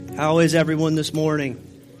How is everyone this morning?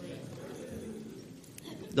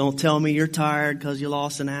 Don't tell me you're tired because you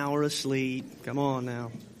lost an hour of sleep. Come on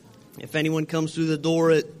now. If anyone comes through the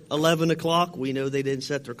door at 11 o'clock, we know they didn't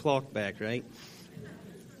set their clock back, right?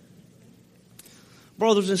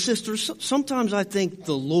 Brothers and sisters, sometimes I think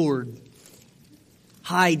the Lord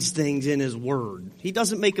hides things in His Word. He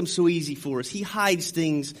doesn't make them so easy for us. He hides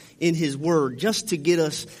things in His Word just to get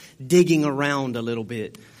us digging around a little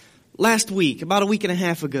bit. Last week, about a week and a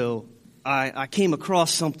half ago, I came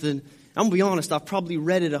across something. I'm going to be honest, I've probably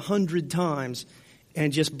read it 100 times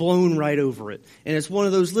and just blown right over it. And it's one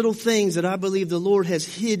of those little things that I believe the Lord has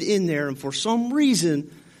hid in there. And for some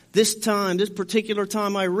reason, this particular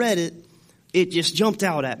time I read it, it just jumped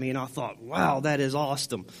out at me. And I thought, wow, that is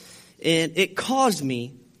awesome. And it caused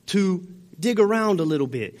me to dig around a little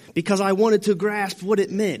bit because I wanted to grasp what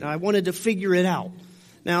it meant. I wanted to figure it out.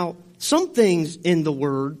 Now, some things in the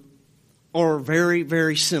Word are very,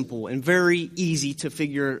 very simple and very easy to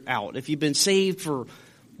figure out. If you've been saved for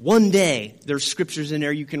one day, there's scriptures in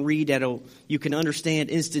there you can read that you can understand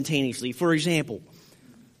instantaneously. For example,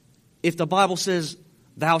 if the Bible says,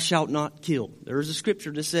 thou shalt not kill, there is a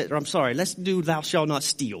scripture that says, let's do thou shalt not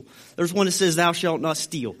steal. There's one that says thou shalt not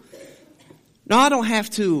steal. Now, I don't have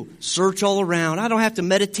to search all around. I don't have to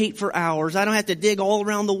meditate for hours. I don't have to dig all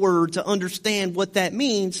around the Word to understand what that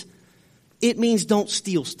means. It means don't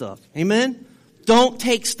steal stuff. Amen? Don't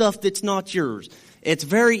take stuff that's not yours. It's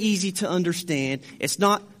very easy to understand. It's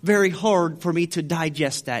not very hard for me to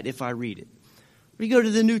digest that if I read it. We go to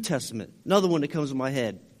the New Testament. Another one that comes to my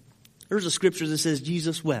head. There's a scripture that says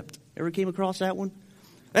Jesus wept. Ever came across that one?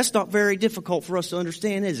 That's not very difficult for us to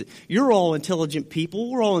understand, is it? You're all intelligent people.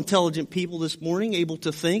 We're all intelligent people this morning, able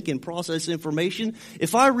to think and process information.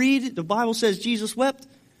 If I read it, the Bible says Jesus wept,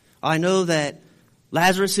 I know that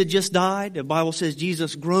Lazarus had just died. The Bible says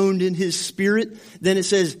Jesus groaned in his spirit. Then it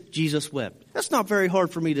says Jesus wept. That's not very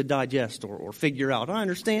hard for me to digest or figure out. I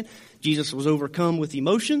understand Jesus was overcome with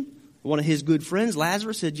emotion. One of his good friends,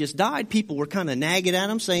 Lazarus, had just died. People were kind of nagging at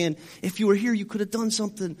him, saying, if you were here, you could have done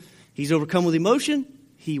something. He's overcome with emotion.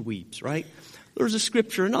 He weeps, right? There's a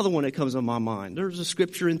scripture, another one that comes on my mind. There's a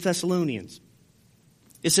scripture in Thessalonians.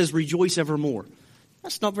 It says, rejoice evermore.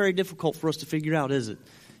 That's not very difficult for us to figure out, is it?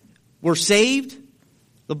 We're saved.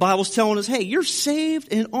 The Bible's telling us, hey, you're saved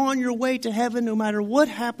and on your way to heaven. No matter what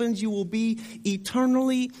happens, you will be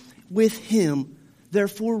eternally with Him.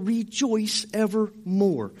 Therefore, rejoice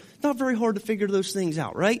evermore. Not very hard to figure those things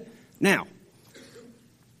out, right? Now,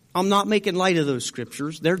 I'm not making light of those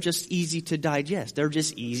scriptures. They're just easy to digest. They're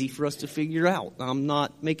just easy for us to figure out. I'm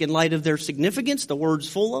not making light of their significance. The Word's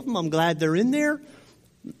full of them. I'm glad they're in there.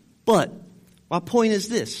 But my point is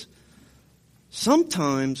this.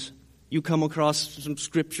 Sometimes you come across some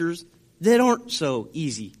scriptures that aren't so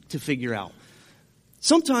easy to figure out.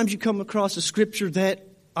 Sometimes you come across a scripture that,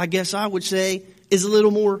 I guess I would say, is a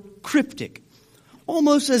little more cryptic.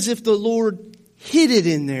 Almost as if the Lord hid it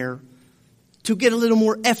in there to get a little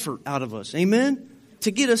more effort out of us. Amen?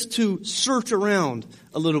 To get us to search around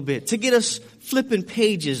a little bit. To get us flipping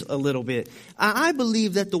pages a little bit. I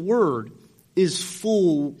believe that the Word is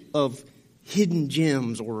full of hidden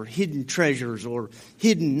gems or hidden treasures or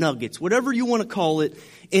hidden nuggets, whatever you want to call it.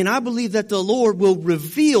 And I believe that the Lord will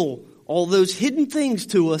reveal all those hidden things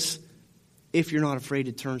to us if you're not afraid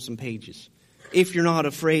to turn some pages. If you're not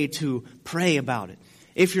afraid to pray about it.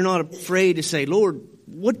 If you're not afraid to say, Lord,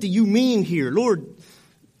 what do you mean here? Lord,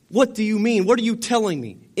 what do you mean? What are you telling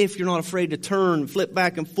me? If you're not afraid to turn, flip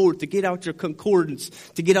back and forth, to get out your concordance,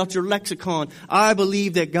 to get out your lexicon, I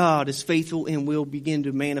believe that God is faithful and will begin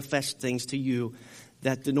to manifest things to you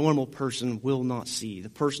that the normal person will not see. The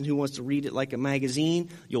person who wants to read it like a magazine,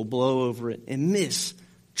 you'll blow over it and miss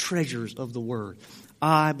treasures of the Word.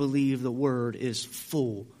 I believe the Word is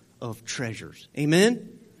full of treasures.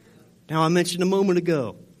 Amen? Now, I mentioned a moment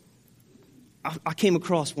ago, I came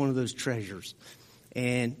across one of those treasures.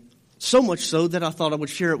 And so much so that I thought I would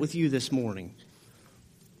share it with you this morning.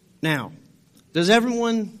 Now, does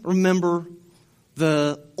everyone remember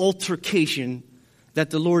the altercation that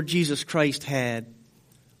the Lord Jesus Christ had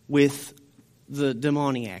with the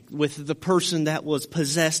demoniac, with the person that was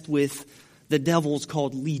possessed with the devils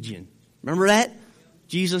called Legion? Remember that?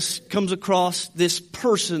 Jesus comes across this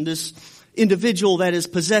person, this individual that is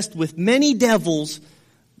possessed with many devils,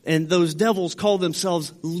 and those devils call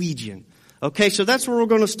themselves Legion. Okay, so that's where we're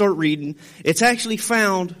going to start reading. It's actually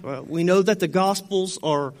found, we know that the Gospels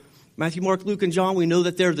are Matthew, Mark, Luke, and John. We know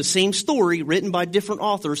that they're the same story written by different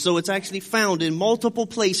authors, so it's actually found in multiple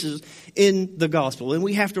places in the Gospel. And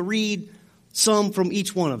we have to read some from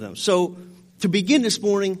each one of them. So to begin this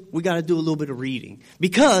morning, we got to do a little bit of reading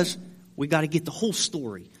because we got to get the whole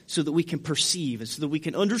story. so that we can perceive and so that we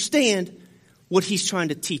can understand what he's trying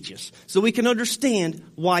to teach us. So we can understand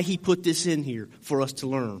why he put this in here for us to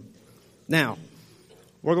learn. Now,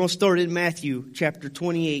 we're going to start in Matthew chapter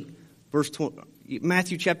 28,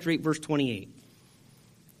 Matthew chapter 8, verse 28.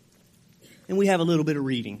 And we have a little bit of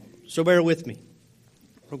reading, so bear with me.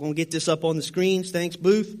 We're going to get this up on the screens. Thanks,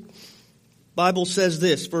 Booth. Bible says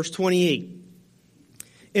this, verse 28.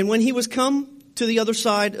 And when he was come to the other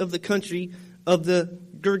side of the country of the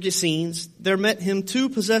Gergesenes, there met him two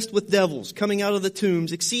possessed with devils, coming out of the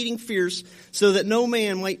tombs, exceeding fierce, so that no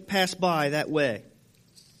man might pass by that way.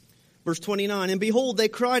 Verse 29, and behold, they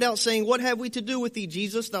cried out, saying, What have we to do with thee,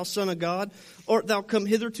 Jesus, thou Son of God? Art thou come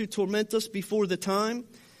hither to torment us before the time?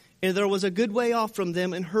 And there was a good way off from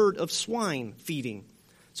them an herd of swine feeding.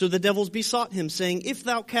 So the devils besought him, saying, If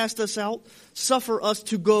thou cast us out, suffer us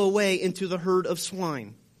to go away into the herd of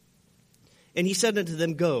swine. And he said unto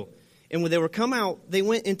them, Go. And when they were come out, they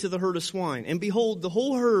went into the herd of swine. And behold, the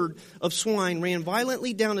whole herd of swine ran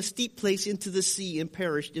violently down a steep place into the sea and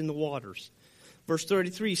perished in the waters. Verse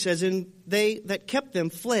 33 says, And they that kept them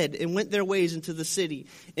fled and went their ways into the city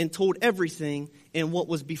and told everything and what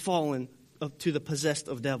was befallen to the possessed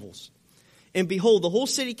of devils. And behold, the whole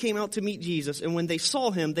city came out to meet Jesus. And when they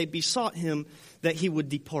saw him, they besought him that he would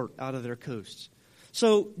depart out of their coasts.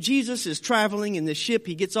 So Jesus is traveling in this ship.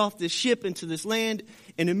 He gets off this ship into this land.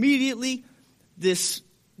 And immediately this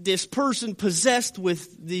person possessed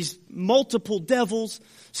with these multiple devils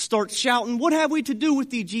starts shouting, What have we to do with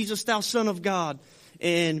thee, Jesus, thou Son of God?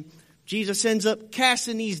 And Jesus ends up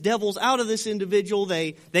casting these devils out of this individual.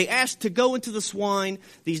 They ask to go into the swine.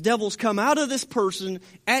 These devils come out of this person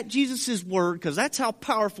at Jesus' word, because that's how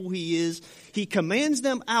powerful he is. He commands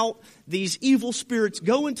them out. These evil spirits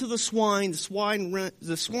go into the swine.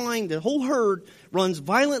 The whole herd runs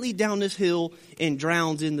violently down this hill and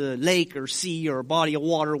drowns in the lake or sea or body of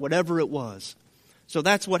water, whatever it was. So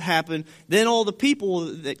that's what happened. Then all the people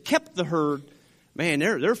that kept the herd, man,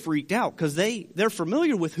 they're freaked out because they're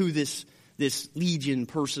familiar with who this Legion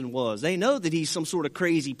person was. They know that he's some sort of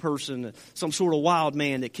crazy person, some sort of wild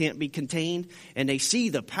man that can't be contained. And they see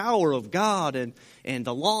the power of God and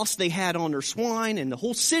the loss they had on their swine. And the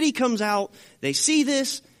whole city comes out. They see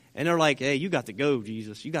this and they're like, Hey, you got to go,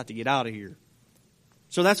 Jesus. You got to get out of here.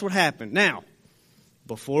 So that's what happened. Now,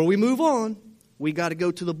 before we move on, we got to go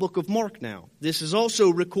to the book of Mark now. This is also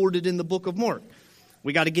recorded in the book of Mark.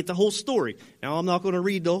 We got to get the whole story. Now, I'm not going to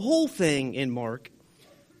read the whole thing in Mark,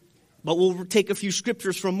 but we'll take a few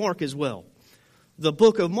scriptures from Mark as well. The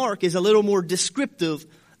book of Mark is a little more descriptive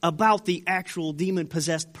about the actual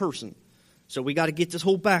demon-possessed person. So we got to get this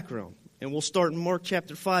whole background. And we'll start in Mark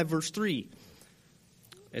chapter 5, verse 3.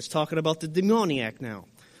 It's talking about the demoniac now.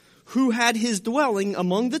 Who had his dwelling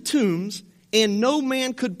among the tombs, and no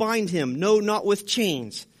man could bind him, no, not with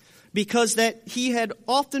chains. Because that he had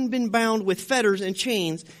often been bound with fetters and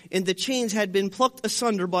chains, and the chains had been plucked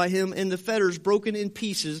asunder by him, and the fetters broken in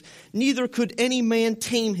pieces, neither could any man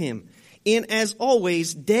tame him. And as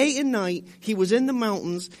always, day and night, he was in the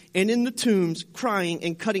mountains and in the tombs, crying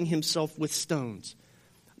and cutting himself with stones.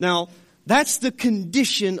 Now, that's the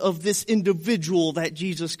condition of this individual that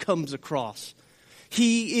Jesus comes across.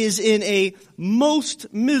 He is in a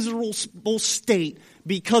most miserable state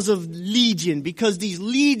because of legion, because these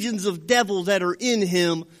legions of devils that are in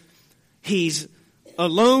him. He's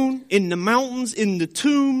alone in the mountains, in the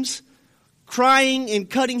tombs, crying and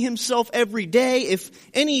cutting himself every day. If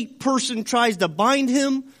any person tries to bind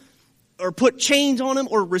him or put chains on him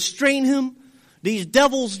or restrain him, these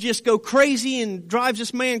devils just go crazy and drives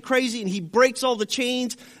this man crazy, and he breaks all the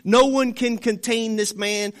chains. No one can contain this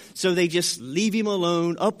man, so they just leave him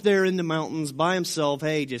alone up there in the mountains by himself.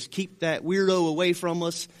 Hey, just keep that weirdo away from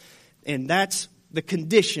us. And that's the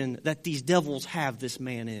condition that these devils have this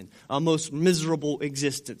man in. A most miserable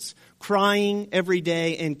existence. Crying every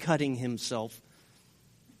day and cutting himself.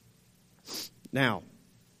 Now,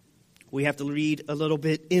 we have to read a little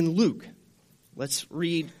bit in Luke. Let's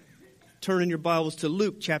read. Turn in your Bibles to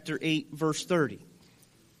Luke chapter 8, verse 30.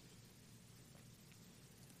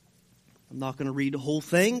 I'm not going to read the whole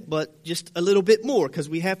thing, but just a little bit more, because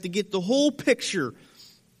we have to get the whole picture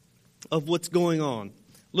of what's going on.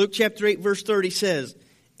 Luke chapter 8, verse 30 says,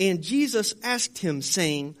 And Jesus asked him,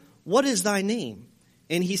 saying, What is thy name?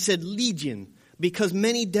 And he said, Legion, because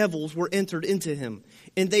many devils were entered into him.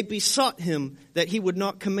 And they besought him that he would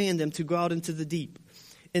not command them to go out into the deep.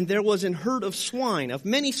 And there was an herd of swine, of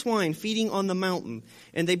many swine, feeding on the mountain.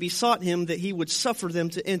 And they besought him that he would suffer them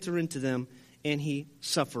to enter into them. And he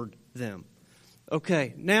suffered them.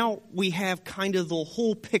 Okay, now we have kind of the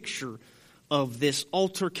whole picture of this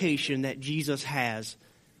altercation that Jesus has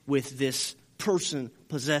with this person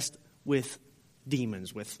possessed with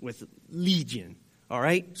demons, with legion. All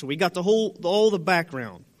right? So we got all the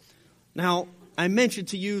background. Now, I mentioned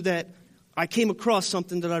to you that I came across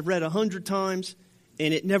something that I've read 100 times,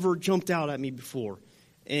 and it never jumped out at me before.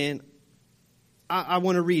 And I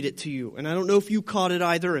want to read it to you. And I don't know if you caught it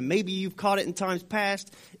either, and maybe you've caught it in times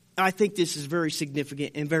past. I think this is very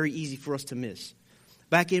significant and very easy for us to miss.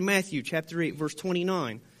 Back in Matthew chapter 8, verse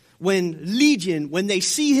 29, when Legion, when they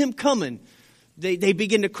see him coming, they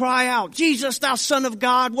begin to cry out, "Jesus, thou Son of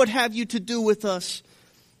God, what have you to do with us?"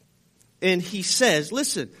 And he says,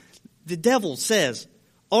 listen, the devil says,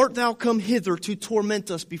 "Art thou come hither to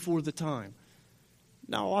torment us before the time?"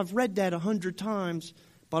 Now, I've read that 100 times,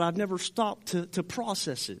 but I've never stopped to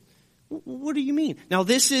process it. What do you mean? Now,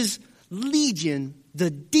 this is Legion, the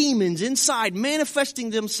demons inside manifesting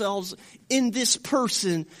themselves in this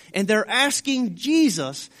person, and they're asking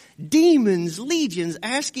Jesus, demons, legions,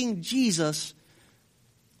 asking Jesus,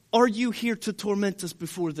 "Are you here to torment us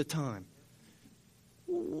before the time?"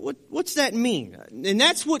 What's that mean? And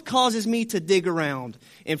that's what causes me to dig around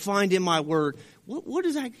and find in my word, what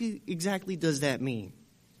exactly does that mean?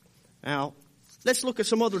 Now, let's look at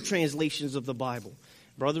some other translations of the Bible.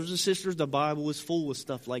 Brothers and sisters, the Bible is full of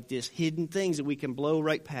stuff like this, hidden things that we can blow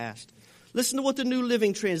right past. Listen to what the New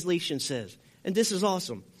Living Translation says. And this is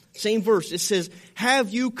awesome. Same verse. It says,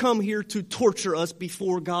 "Have you come here to torture us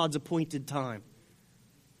before God's appointed time?"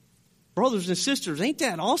 Brothers and sisters, ain't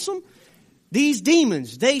that awesome? These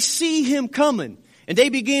demons, they see him coming, and they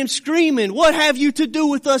begin screaming, "What have you to do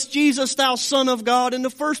with us, Jesus, thou Son of God?" In the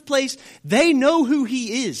first place, they know who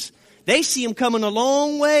he is. They see him coming a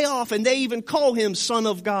long way off, and they even call him Son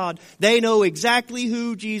of God. They know exactly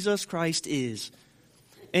who Jesus Christ is.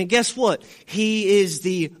 And guess what? He is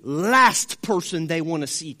the last person they want to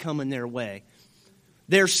see coming their way.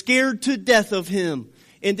 They're scared to death of him.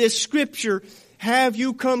 In this scripture, "Have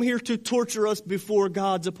you come here to torture us before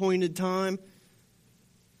God's appointed time?"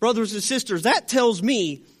 Brothers and sisters, that tells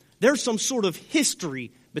me there's some sort of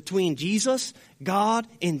history between Jesus, God,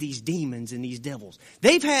 and these demons and these devils.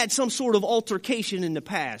 They've had some sort of altercation in the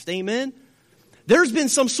past. Amen? There's been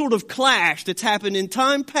some sort of clash that's happened in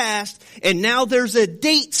time past, and now there's a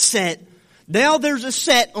date set. Now there's a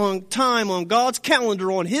set on time on God's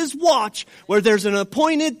calendar, on his watch, where there's an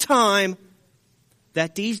appointed time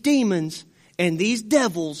that these demons and these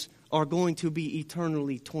devils are going to be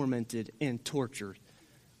eternally tormented and tortured.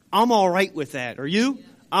 I'm all right with that. Are you?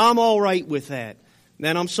 I'm all right with that.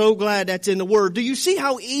 And I'm so glad that's in the Word. Do you see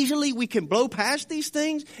how easily we can blow past these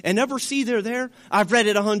things and never see they're there? I've read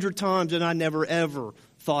it 100 times and I never ever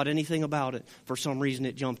thought anything about it. For some reason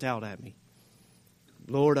it jumped out at me.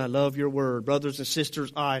 Lord, I love your Word. Brothers and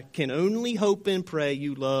sisters, I can only hope and pray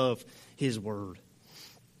you love his Word.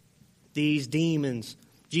 These demons,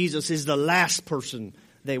 Jesus is the last person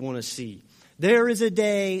they want to see. There is a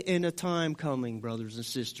day and a time coming, brothers and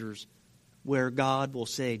sisters, where God will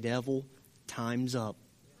say, "Devil, time's up."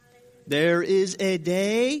 There is a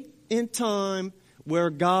day and time where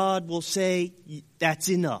God will say, "That's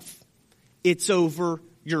enough. It's over.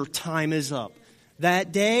 Your time is up."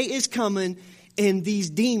 That day is coming, and these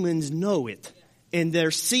demons know it. And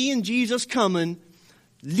they're seeing Jesus coming.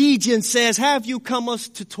 Legion says, "Have you come us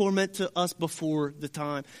to torment to us before the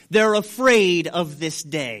time?" They're afraid of this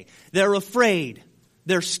day. They're afraid.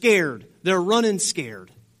 They're scared. They're running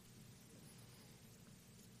scared.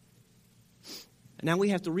 Now we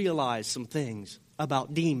have to realize some things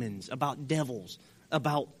about demons, about devils,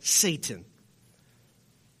 about Satan.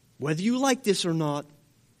 Whether you like this or not,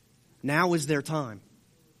 now is their time.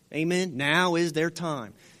 Amen? Now is their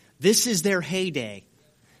time. This is their heyday.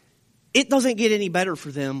 It doesn't get any better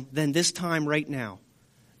for them than this time right now.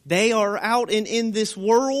 They are out and in this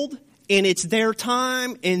world, and it's their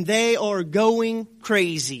time, and they are going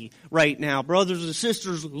crazy right now. Brothers and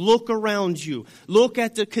sisters, look around you. Look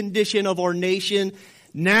at the condition of our nation.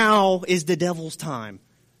 Now is the devil's time.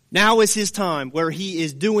 Now is his time where he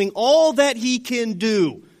is doing all that he can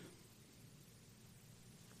do.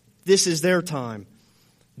 This is their time.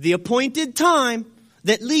 The appointed time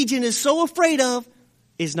that Legion is so afraid of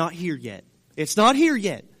is not here yet. It's not here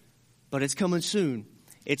yet, but it's coming soon.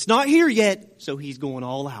 It's not here yet, so he's going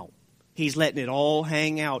all out. He's letting it all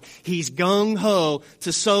hang out. He's gung-ho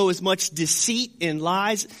to sow as much deceit and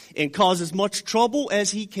lies and cause as much trouble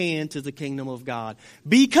as he can to the kingdom of God.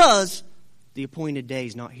 Because the appointed day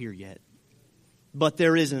is not here yet. But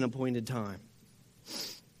there is an appointed time.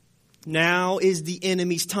 Now is the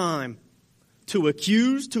enemy's time to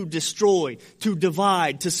accuse, to destroy, to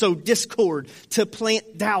divide, to sow discord, to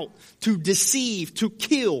plant doubt, to deceive, to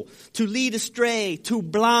kill, to lead astray, to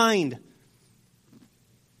blind.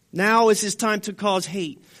 Now is his time to cause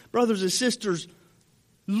hate. Brothers and sisters,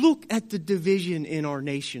 look at the division in our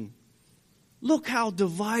nation. Look how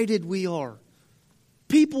divided we are.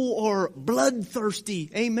 People are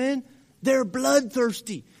bloodthirsty. Amen? They're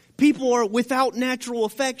bloodthirsty. People are without natural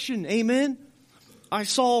affection. Amen? I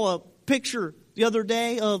saw a picture the other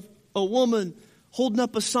day of a woman holding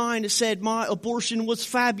up a sign that said, "My abortion was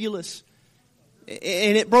fabulous."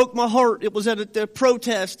 And it broke my heart. It was at a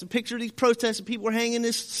protest, a picture of these protests, and people were hanging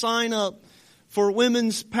this sign up for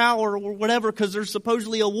women's power or whatever, because there's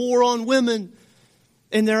supposedly a war on women.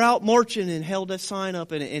 And they're out marching and held that sign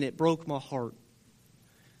up, and it broke my heart.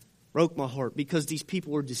 Broke my heart, because these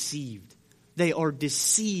people are deceived. They are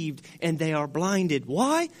deceived and they are blinded.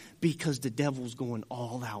 Why? Because the devil's going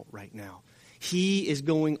all out right now. He is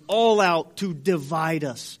going all out to divide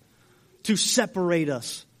us, to separate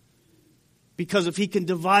us. Because if he can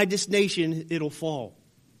divide this nation, it'll fall.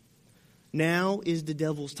 Now is the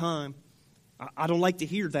devil's time. I don't like to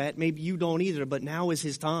hear that. Maybe you don't either, but now is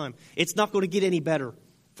his time. It's not going to get any better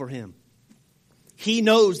for him. He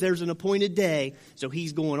knows there's an appointed day, so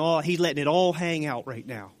he's letting it all hang out right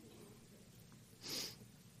now.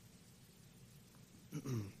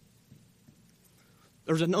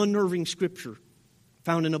 There's an unnerving scripture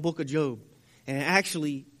found in the book of Job. And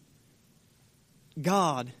actually,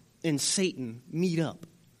 God and Satan meet up.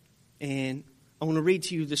 And I want to read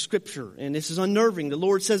to you the scripture. And this is unnerving. The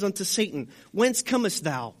Lord says unto Satan, "Whence comest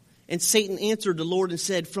thou?" And Satan answered the Lord and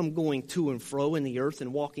said, "From going to and fro in the earth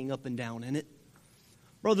and walking up and down in it."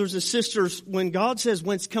 Brothers and sisters, when God says,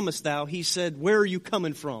 "Whence comest thou?" He said, "Where are you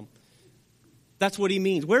coming from?" That's what he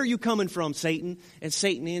means. "Where are you coming from, Satan?" And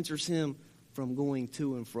Satan answers him, "From going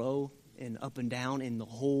to and fro and up and down in the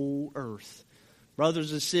whole earth."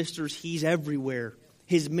 Brothers and sisters, he's everywhere.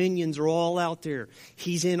 His minions are all out there.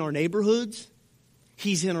 He's in our neighborhoods.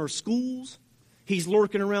 He's in our schools. He's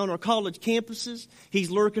lurking around our college campuses. He's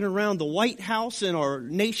lurking around the White House in our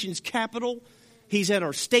nation's capital. He's at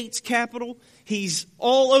our state's capital. He's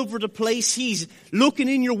all over the place. He's looking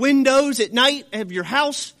in your windows at night of your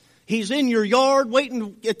house. He's in your yard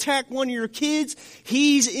waiting to attack one of your kids.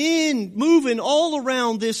 He's moving all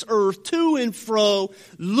around this earth, to and fro,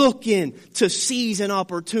 looking to seize an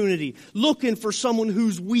opportunity, looking for someone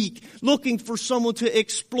who's weak, looking for someone to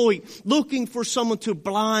exploit, looking for someone to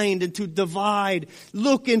blind and to divide,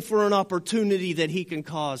 looking for an opportunity that he can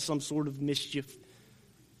cause some sort of mischief.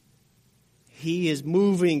 He is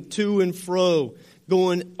moving to and fro,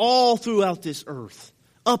 going all throughout this earth,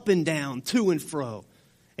 up and down, to and fro.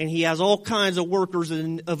 And he has all kinds of workers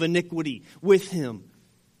of iniquity with him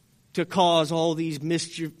to cause all these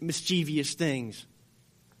mischievous things.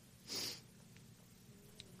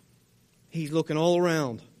 He's looking all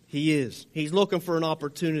around. He is. He's looking for an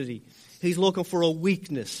opportunity. He's looking for a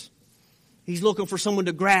weakness. He's looking for someone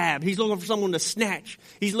to grab. He's looking for someone to snatch.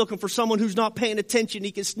 He's looking for someone who's not paying attention.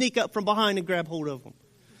 He can sneak up from behind and grab hold of them.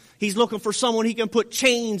 He's looking for someone he can put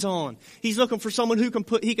chains on. He's looking for someone he can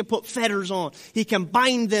put fetters on. He can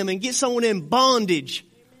bind them and get someone in bondage.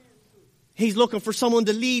 He's looking for someone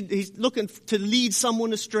to lead. He's looking to lead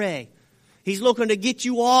someone astray. He's looking to get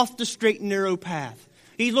you off the straight and narrow path.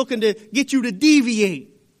 He's looking to get you to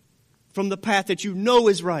deviate from the path that you know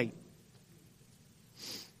is right.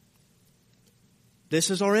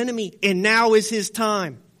 This is our enemy, and now is his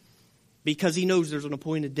time, because he knows there's an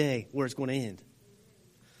appointed day where it's going to end.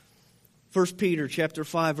 1 Peter chapter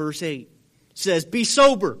 5, verse 8 says, "Be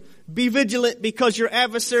sober, be vigilant, because your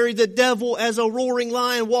adversary the devil, as a roaring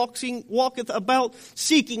lion, walketh about,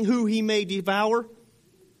 seeking who he may devour."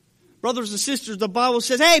 Brothers and sisters, the Bible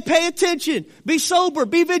says, hey, pay attention, be sober,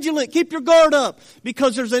 be vigilant, keep your guard up,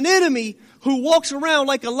 because there's an enemy who walks around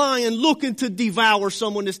like a lion looking to devour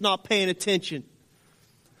someone that's not paying attention.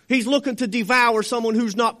 He's looking to devour someone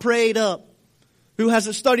who's not prayed up, who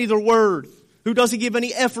hasn't studied their word, who doesn't give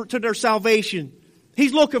any effort to their salvation.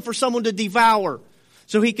 He's looking for someone to devour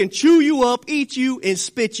so he can chew you up, eat you, and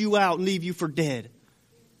spit you out and leave you for dead.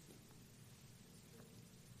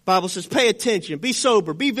 Bible says, pay attention, be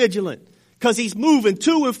sober, be vigilant, because he's moving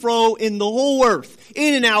to and fro in the whole earth,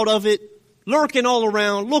 in and out of it, lurking all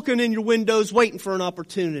around, looking in your windows, waiting for an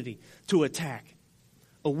opportunity to attack.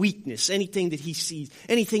 A weakness, anything that he sees,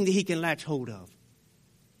 anything that he can latch hold of.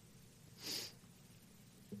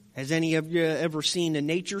 Has any of you ever seen the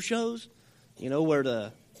nature shows? You know, where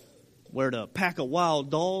the pack of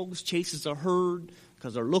wild dogs chases a herd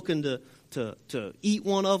because they're looking to eat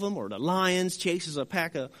one of them, or the lions chases a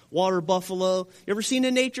pack of water buffalo. You ever seen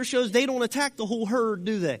the nature shows? They don't attack the whole herd,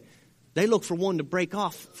 do they? They look for one to break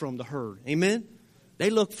off from the herd. Amen?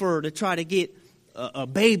 They look to try to get a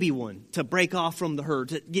baby one to break off from the herd,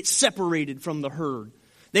 to get separated from the herd.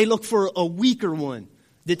 They look for a weaker one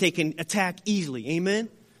that they can attack easily. Amen?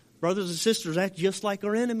 Brothers and sisters, that's just like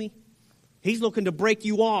our enemy. He's looking to break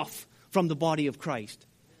you off from the body of Christ.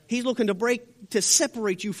 He's looking to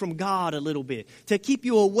separate you from God a little bit, to keep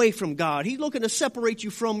you away from God. He's looking to separate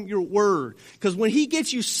you from your word. Because when he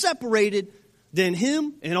gets you separated, then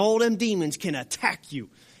him and all them demons can attack you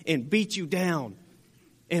and beat you down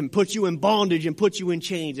and put you in bondage and put you in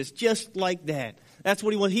chains. It's just like that. That's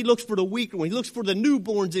what he wants. He looks for the weaker one. He looks for the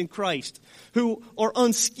newborns in Christ who are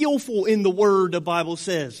unskillful in the word, the Bible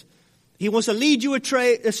says. He wants to lead you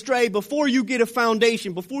astray before you get a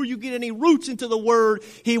foundation, before you get any roots into the word.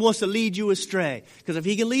 He wants to lead you astray. Because if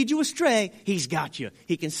he can lead you astray, he's got you.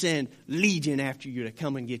 He can send legion after you to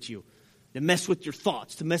come and get you, to mess with your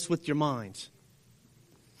thoughts, to mess with your minds.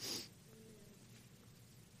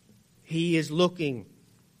 He is looking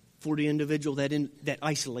for the individual that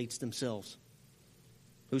isolates themselves,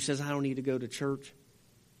 who says, I don't need to go to church.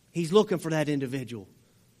 He's looking for that individual.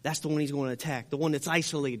 That's the one he's going to attack, the one that's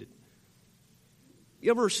isolated. You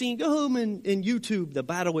ever go home and YouTube the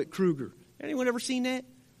Battle at Kruger? Anyone ever seen that?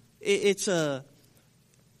 It's a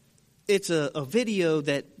video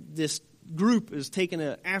that this group is taking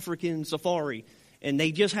an African safari, and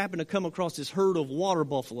they just happen to come across this herd of water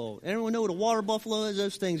buffalo. Anyone know what a water buffalo is?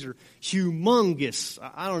 Those things are humongous.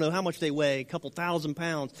 I don't know how much they weigh, a couple thousand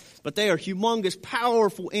pounds, but they are humongous,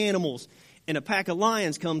 powerful animals. And a pack of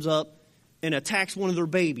lions comes up and attacks one of their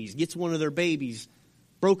babies, gets one of their babies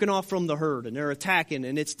broken off from the herd, and they're attacking,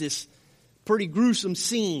 and it's this pretty gruesome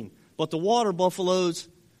scene. But the water buffaloes,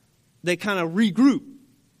 they kind of regroup,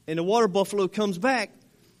 and the water buffalo comes back,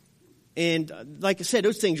 and like I said,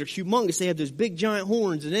 those things are humongous. They have those big giant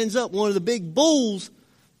horns, and ends up one of the big bulls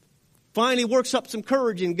finally works up some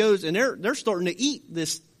courage and goes, and they're starting to eat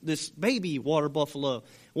this baby water buffalo.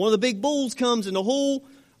 One of the big bulls comes, and the whole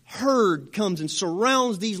herd comes and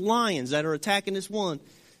surrounds these lions that are attacking this one,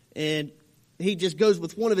 and he just goes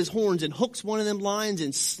with one of his horns and hooks one of them lions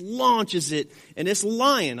and launches it. And this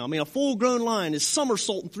lion, a full-grown lion, is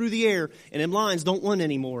somersaulting through the air. And them lions don't want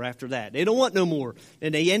any more after that. They don't want no more.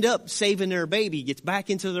 And they end up saving their baby, gets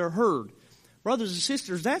back into their herd. Brothers and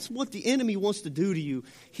sisters, that's what the enemy wants to do to you.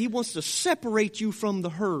 He wants to separate you from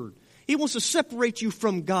the herd. He wants to separate you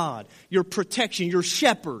from God, your protection, your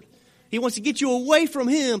shepherd. He wants to get you away from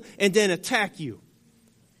him and then attack you.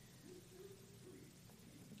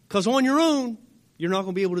 Because on your own, you're not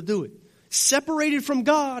going to be able to do it. Separated from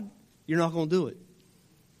God, you're not going to do it.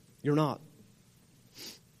 You're not.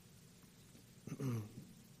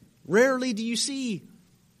 Rarely do you see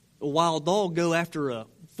a wild dog go after a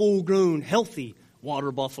full-grown, healthy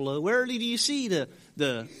water buffalo. Rarely do you see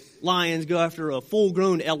the lions go after a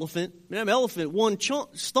full-grown elephant. An elephant, one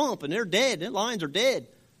stomp, and they're dead. The lions are dead.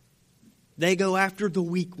 They go after the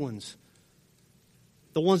weak ones.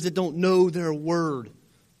 The ones that don't know their word.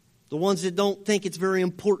 The ones that don't think it's very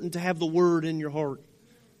important to have the word in your heart.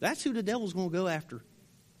 That's who the devil's going to go after.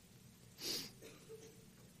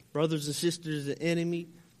 Brothers and sisters, the enemy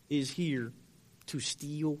is here to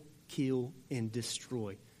steal, kill, and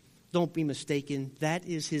destroy. Don't be mistaken. That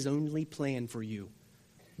is his only plan for you.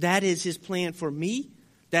 That is his plan for me.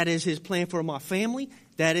 That is his plan for my family.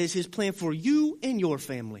 That is his plan for you and your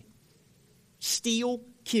family. Steal,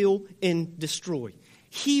 kill, and destroy.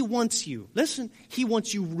 He wants you, listen, he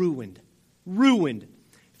wants you ruined. Ruined.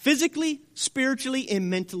 Physically, spiritually, and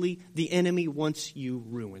mentally, the enemy wants you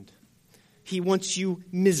ruined. He wants you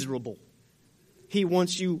miserable. He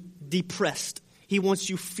wants you depressed. He wants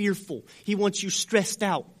you fearful. He wants you stressed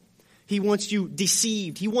out. He wants you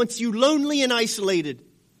deceived. He wants you lonely and isolated.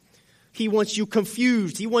 He wants you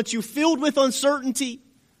confused. He wants you filled with uncertainty,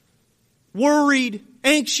 worried,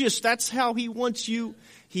 anxious. That's how he wants you.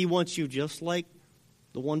 He wants you just like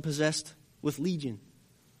the one possessed with legion.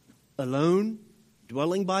 Alone,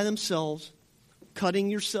 dwelling by themselves, cutting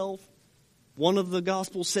yourself. One of the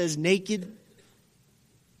Gospels says naked,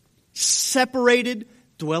 separated,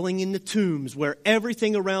 dwelling in the tombs where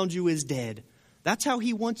everything around you is dead. That's how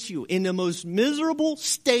he wants you. In the most miserable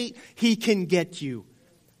state he can get you.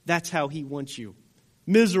 That's how he wants you.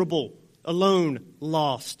 Miserable, alone,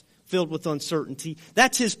 lost, filled with uncertainty.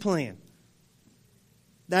 That's his plan.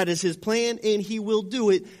 That is his plan, and he will do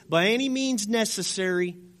it by any means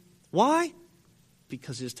necessary. Why?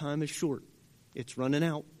 Because his time is short. It's running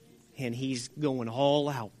out, and he's going all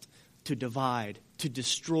out to divide, to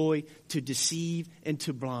destroy, to deceive, and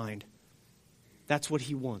to blind. That's what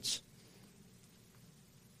he wants.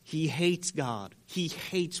 He hates God. He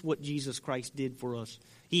hates what Jesus Christ did for us.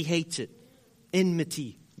 He hates it.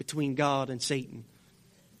 Enmity between God and Satan.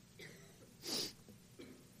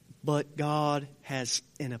 But God has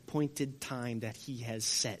an appointed time that He has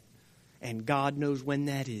set. And God knows when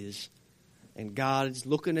that is. And God is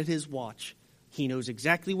looking at His watch. He knows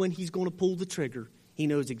exactly when He's going to pull the trigger. He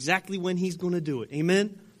knows exactly when He's going to do it.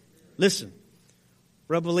 Amen? Listen.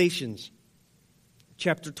 Revelations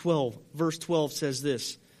chapter 12, verse 12 says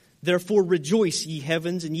this. Therefore rejoice, ye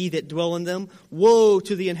heavens, and ye that dwell in them. Woe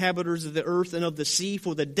to the inhabitants of the earth and of the sea,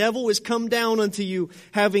 for the devil is come down unto you,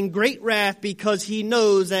 having great wrath, because he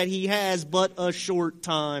knows that he has but a short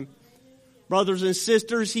time. Brothers and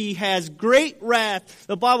sisters, he has great wrath.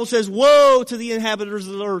 The Bible says, woe to the inhabitants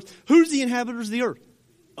of the earth. Who's the inhabitants of the earth?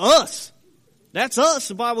 Us. That's us.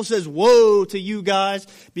 The Bible says, woe to you guys,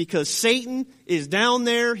 because Satan is down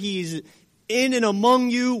there. He's in and among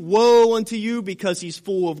you. Woe unto you, because he's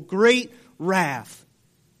full of great wrath.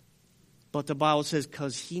 But the Bible says,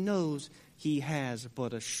 because he knows he has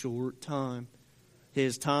but a short time.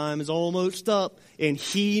 His time is almost up, and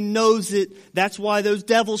he knows it. That's why those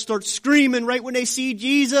devils start screaming right when they see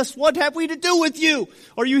Jesus. What have we to do with you?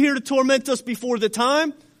 Are you here to torment us before the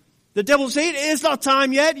time? The devils say, it's not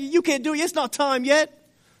time yet. You can't do it. It's not time yet.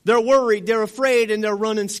 They're worried, they're afraid, and they're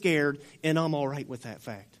running scared. And I'm all right with that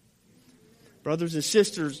fact. Brothers and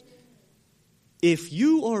sisters, if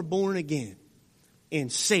you are born again and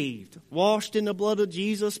saved, washed in the blood of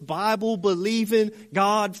Jesus, Bible-believing,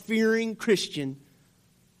 God-fearing Christian,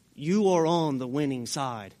 you are on the winning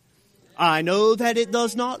side. I know that it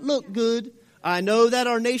does not look good. I know that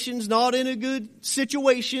our nation's not in a good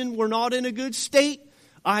situation. We're not in a good state.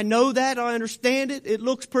 I know that. I understand it. It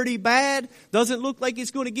looks pretty bad. Doesn't look like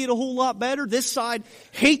it's going to get a whole lot better. This side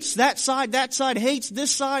hates that side. That side hates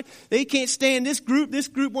this side. They can't stand this group. This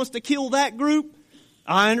group wants to kill that group.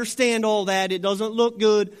 I understand all that. It doesn't look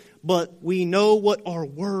good. But we know what our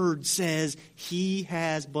word says. He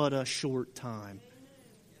has but a short time.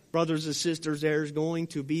 Brothers and sisters, there's going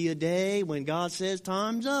to be a day when God says,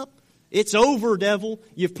 time's up. It's over, devil.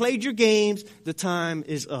 You've played your games. The time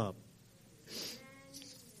is up.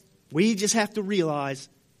 We just have to realize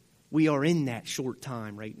we are in that short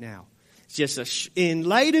time right now. It's just in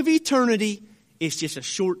light of eternity, it's just a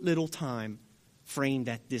short little time frame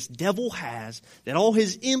that this devil has, that all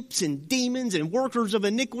his imps and demons and workers of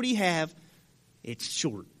iniquity have. It's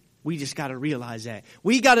short. We just got to realize that.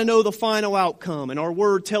 We got to know the final outcome, and our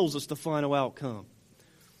word tells us the final outcome.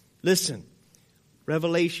 Listen,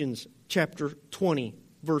 Revelations chapter 20,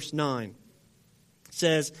 verse 9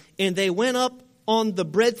 says, and they went up on the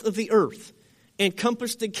breadth of the earth, and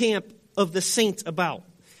compassed the camp of the saints about,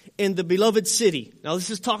 and the beloved city. Now this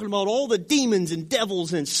is talking about all the demons and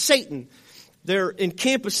devils and Satan. They're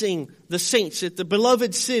encompassing the saints at the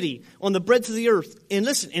beloved city on the breadth of the earth. And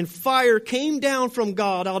listen, and fire came down from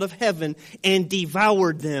God out of heaven and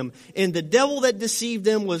devoured them. And the devil that deceived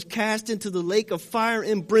them was cast into the lake of fire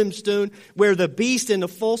and brimstone, where the beast and the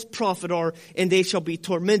false prophet are, and they shall be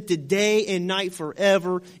tormented day and night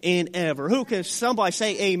forever and ever. Who can somebody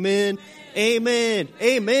say amen? Amen.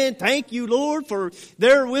 Amen. Thank you, Lord, for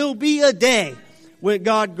there will be a day when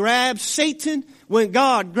God grabs Satan, when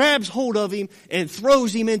God grabs hold of him and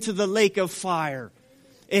throws him into the lake of fire.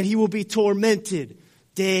 And he will be tormented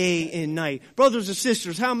day and night. Brothers and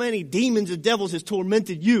sisters, how many demons and devils has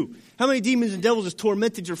tormented you? How many demons and devils has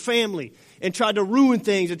tormented your family and tried to ruin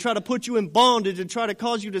things and try to put you in bondage and try to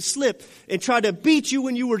cause you to slip and try to beat you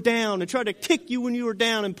when you were down and try to kick you when you were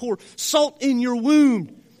down and pour salt in your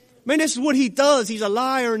wound? Man, this is what he does. He's a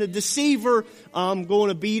liar and a deceiver. I'm going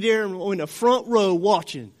to be there in the front row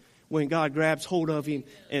watching when God grabs hold of him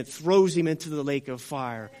and throws him into the lake of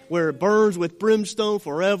fire, where it burns with brimstone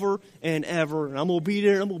forever and ever. And I'm going to be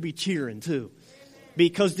there and I'm going to be cheering too.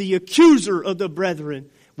 Because the accuser of the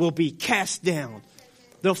brethren will be cast down.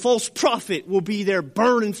 The false prophet will be there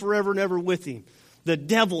burning forever and ever with him. The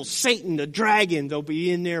devil, Satan, the dragon, they'll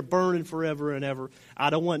be in there burning forever and ever.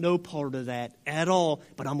 I don't want no part of that at all,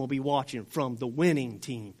 but I'm going to be watching from the winning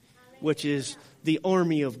team, which is the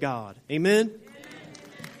army of God. Amen?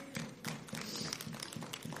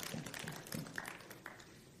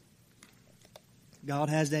 God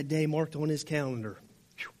has that day marked on his calendar.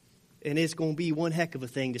 And it's going to be one heck of a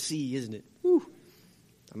thing to see, isn't it? Whew.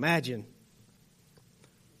 Imagine.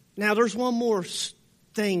 Now, there's one more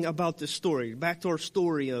thing about this story. Back to our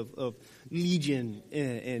story of Legion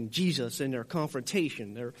and Jesus and their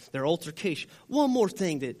confrontation, their altercation. One more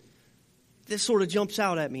thing that sort of jumps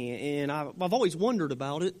out at me, and I've always wondered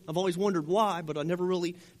about it. I've always wondered why, but I never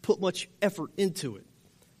really put much effort into it.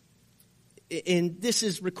 And this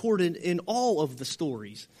is recorded in all of the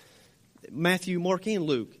stories, Matthew, Mark, and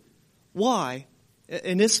Luke. Why,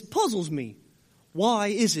 and this puzzles me, why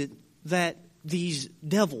is it that these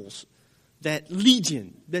devils that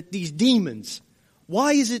legion, that these demons,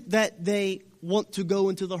 why is it that they want to go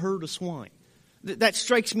into the herd of swine? That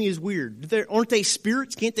strikes me as weird. Aren't they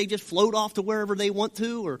spirits? Can't they just float off to wherever they want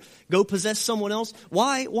to or go possess someone else?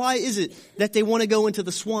 Why is it that they want to go into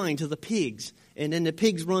the swine, to the pigs, and then the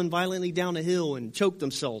pigs run violently down a hill and choke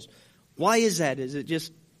themselves? Why is that? Is it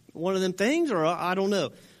just one of them things, or I don't know?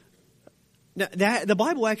 Now, the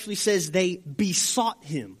Bible actually says they besought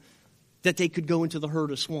him that they could go into the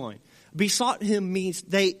herd of swine. Besought him means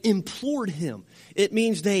they implored him. It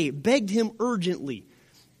means they begged him urgently.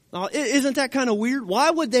 Isn't that kind of weird? Why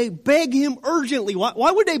would they beg him urgently?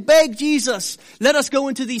 Why would they beg Jesus, let us go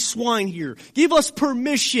into these swine here? Give us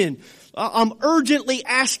permission. I'm urgently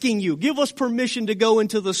asking you, give us permission to go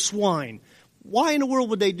into the swine. Why in the world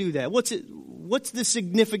would they do that? What's the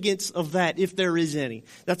significance of that, if there is any?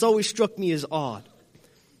 That's always struck me as odd.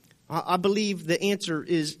 I believe the answer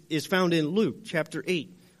is found in Luke chapter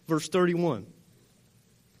 8, verse 31.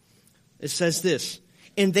 It says this,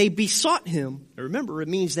 and they besought him. Remember, it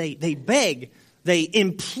means they beg, they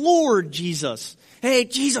implored Jesus. Hey,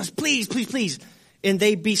 Jesus, please, please, please. And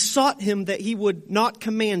they besought him that he would not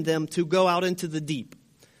command them to go out into the deep.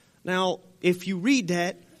 Now, if you read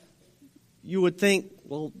that, you would think,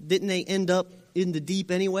 well, didn't they end up in the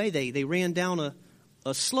deep anyway? They ran down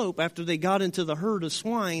a slope after they got into the herd of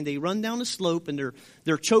swine. They run down the slope and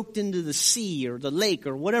they're choked into the sea or the lake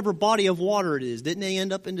or whatever body of water it is. Didn't they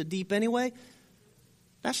end up in the deep anyway?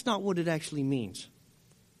 That's not what it actually means.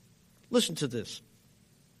 Listen to this.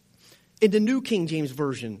 In the New King James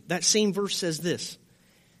Version, that same verse says this,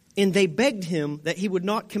 and they begged him that he would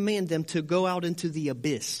not command them to go out into the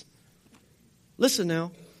abyss. Listen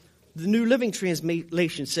now. The New Living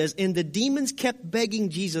Translation says, and the demons kept begging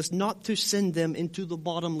Jesus not to send them into the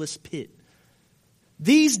bottomless pit.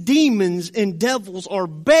 These demons and devils are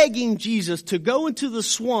begging Jesus to go into the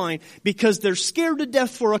swine because they're scared to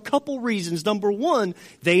death for a couple reasons. Number one,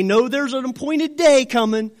 they know there's an appointed day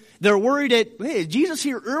coming. They're worried that, hey, is Jesus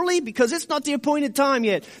here early? Because it's not the appointed time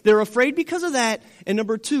yet. They're afraid because of that. And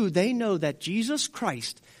number two, they know that Jesus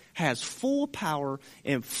Christ has full power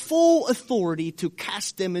and full authority to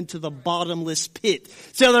cast them into the bottomless pit.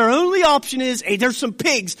 So their only option is, hey, there's some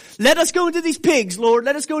pigs. Let us go into these pigs, Lord.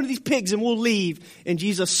 Let us go into these pigs and we'll leave. And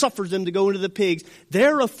Jesus suffers them to go into the pigs.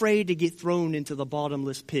 They're afraid to get thrown into the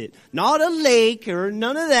bottomless pit. Not a lake or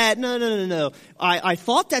none of that. No. I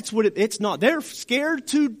thought that's what it's not. They're scared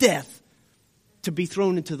to death to be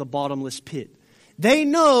thrown into the bottomless pit. They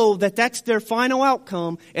know that that's their final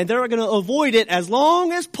outcome, and they're going to avoid it as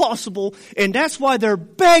long as possible, and that's why they're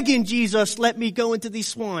begging Jesus, let me go into these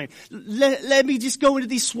swine. Let me just go into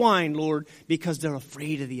these swine, Lord, because they're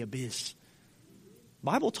afraid of the abyss.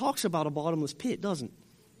 Bible talks about a bottomless pit, doesn't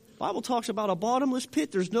it? Bible talks about a bottomless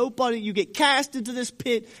pit. There's nobody, you get cast into this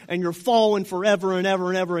pit, and you're falling forever and ever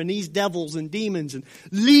and ever, and these devils and demons and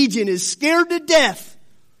legion is scared to death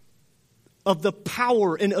of the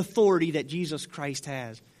power and authority that Jesus Christ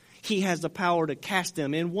has. He has the power to cast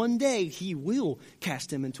them, and one day He will cast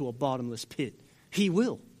them into a bottomless pit. He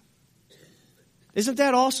will. Isn't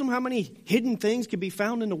that awesome how many hidden things can be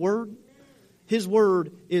found in the Word? His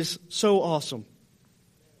Word is so awesome.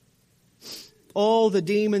 All the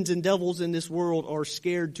demons and devils in this world are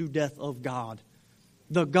scared to death of God.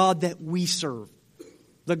 The God that we serve.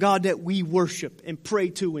 The God that we worship and pray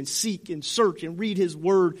to and seek and search and read His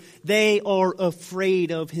Word, they are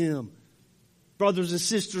afraid of Him. Brothers and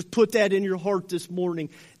sisters, put that in your heart this morning.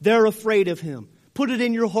 They're afraid of Him. Put it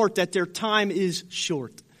in your heart that their time is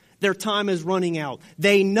short. Their time is running out.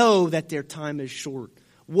 They know that their time is short.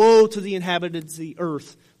 Woe to the inhabitants of the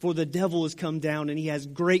earth, for the devil has come down and he has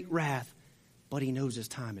great wrath, but he knows his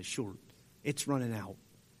time is short. It's running out.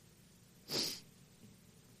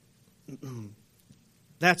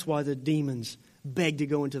 That's why the demons beg to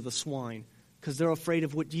go into the swine, because they're afraid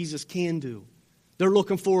of what Jesus can do. They're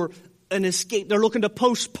looking for an escape. They're looking to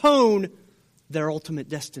postpone their ultimate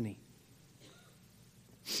destiny.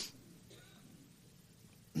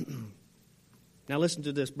 Now listen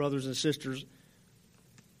to this, brothers and sisters.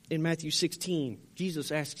 In Matthew 16,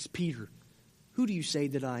 Jesus asks Peter, "Who do you say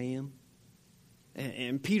that I am?"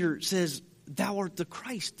 And Peter says, "Thou art the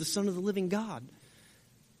Christ, the Son of the living God."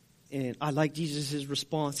 And I like Jesus'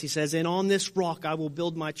 response. He says, "And on this rock I will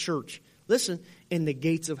build my church." Listen, "and the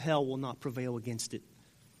gates of hell will not prevail against it."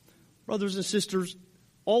 Brothers and sisters,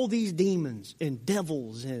 all these demons and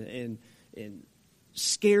devils and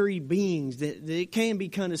scary beings, that it can be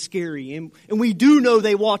kind of scary. And we do know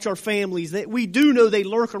they watch our families. That we do know they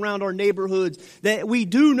lurk around our neighborhoods. That we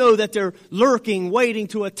do know that they're lurking, waiting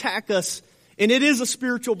to attack us. And it is a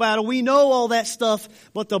spiritual battle. We know all that stuff.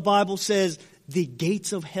 But the Bible says the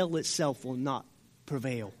gates of hell itself will not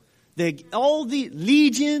prevail. All the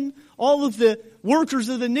legion, all of the workers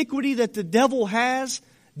of iniquity that the devil has,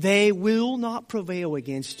 they will not prevail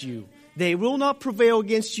against you. They will not prevail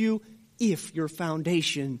against you if your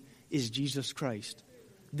foundation is Jesus Christ.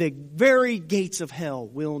 The very gates of hell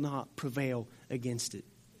will not prevail against it.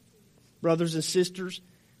 Brothers and sisters,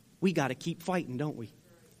 we got to keep fighting, don't we?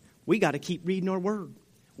 We got to keep reading our word.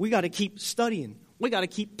 We got to keep studying. We got to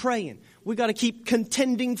keep praying. We got to keep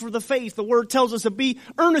contending for the faith. The word tells us to be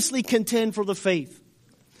earnestly contend for the faith.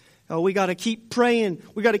 We got to keep praying.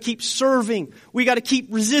 We got to keep serving. We got to keep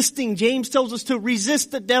resisting. James tells us to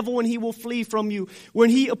resist the devil and he will flee from you. When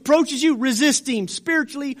he approaches you, resist him.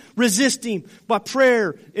 Spiritually resist him by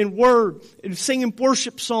prayer and word and singing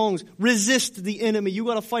worship songs. Resist the enemy. You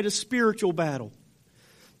got to fight a spiritual battle.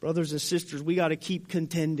 Brothers and sisters, we got to keep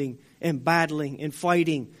contending and battling and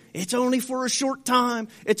fighting. It's only for a short time.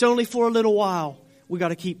 It's only for a little while. We got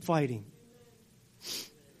to keep fighting.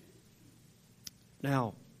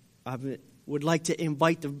 Now, I would like to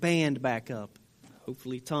invite the band back up.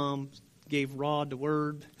 Hopefully Tom gave Rod the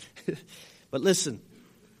word. But listen,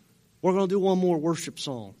 we're going to do one more worship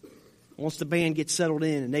song. Once the band gets settled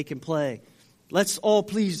in and they can play, let's all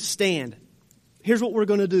please stand. Here's what we're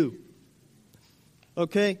going to do.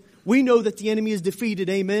 Okay? We know that the enemy is defeated.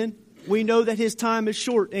 Amen? We know that his time is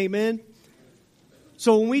short. Amen?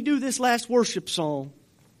 So when we do this last worship song,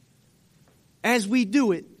 as we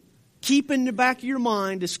do it, keep in the back of your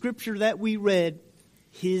mind the scripture that we read.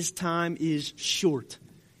 His time is short.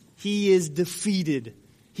 He is defeated.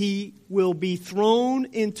 He will be thrown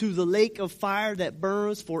into the lake of fire that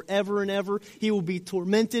burns forever and ever. He will be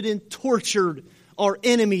tormented and tortured. Our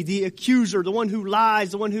enemy, the accuser, the one who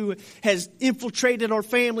lies, the one who has infiltrated our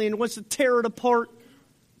family and wants to tear it apart.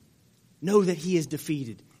 Know that he is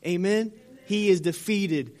defeated. Amen? He is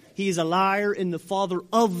defeated. He is a liar and the father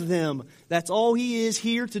of them. That's all he is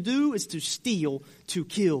here to do, is to steal, to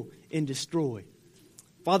kill, and destroy.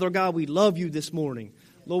 Father God, we love you this morning.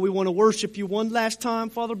 Lord, we want to worship you one last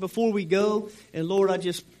time, Father, before we go. And Lord, I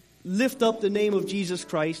just lift up the name of Jesus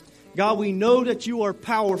Christ. God, we know that you are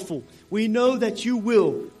powerful. We know that you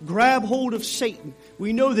will grab hold of Satan.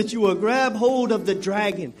 We know that you will grab hold of the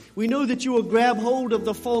dragon. We know that you will grab hold of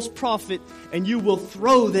the false prophet, and you will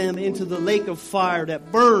throw them into the lake of fire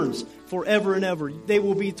that burns forever and ever. They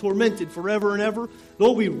will be tormented forever and ever.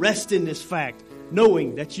 Lord, we rest in this fact,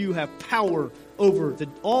 knowing that you have power over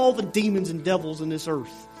all the demons and devils in this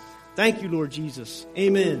earth. Thank you, Lord Jesus.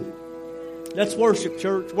 Amen. Let's worship,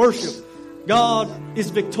 church. Worship. God is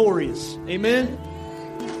victorious. Amen.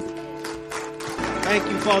 Thank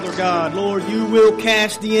you, Father God. Lord, you will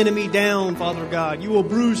cast the enemy down, Father God. You will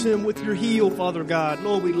bruise him with your heel, Father God.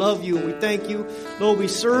 Lord, we love you and we thank you. Lord, we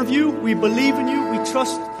serve you. We believe in you. We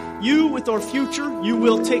trust you with our future. You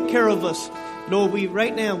will take care of us. Lord,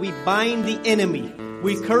 right now we bind the enemy.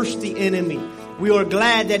 We curse the enemy. We are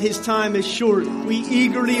glad that his time is short. We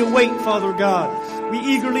eagerly await, Father God. We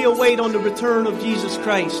eagerly await on the return of Jesus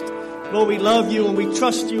Christ. Lord, we love you and we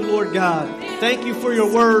trust you, Lord God. Thank you for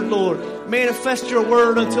your word, Lord. Manifest your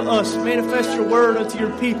word unto us. Manifest your word unto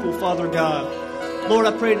your people, Father God. Lord,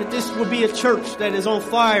 I pray that this will be a church that is on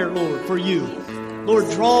fire, Lord, for you. Lord,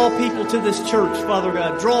 draw people to this church, Father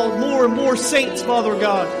God. Draw more and more saints, Father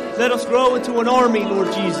God. Let us grow into an army,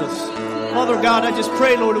 Lord Jesus. Father God, I just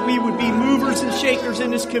pray, Lord, that we would be movers and shakers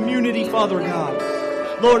in this community, Father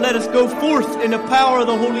God. Lord, let us go forth in the power of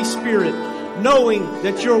the Holy Spirit, knowing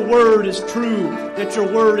that your word is true, that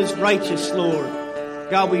your word is righteous, Lord.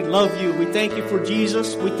 God, we love you. We thank you for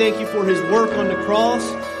Jesus. We thank you for his work on the cross.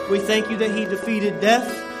 We thank you that he defeated death.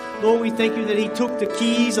 Lord, we thank you that he took the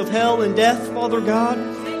keys of hell and death, Father God.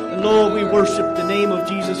 And Lord, we worship the name of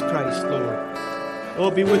Jesus Christ, Lord.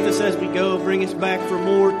 Lord, be with us as we go. Bring us back for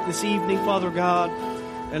more this evening, Father God.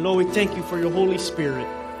 And Lord, we thank you for your Holy Spirit.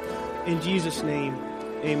 In Jesus' name,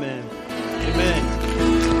 amen. Amen.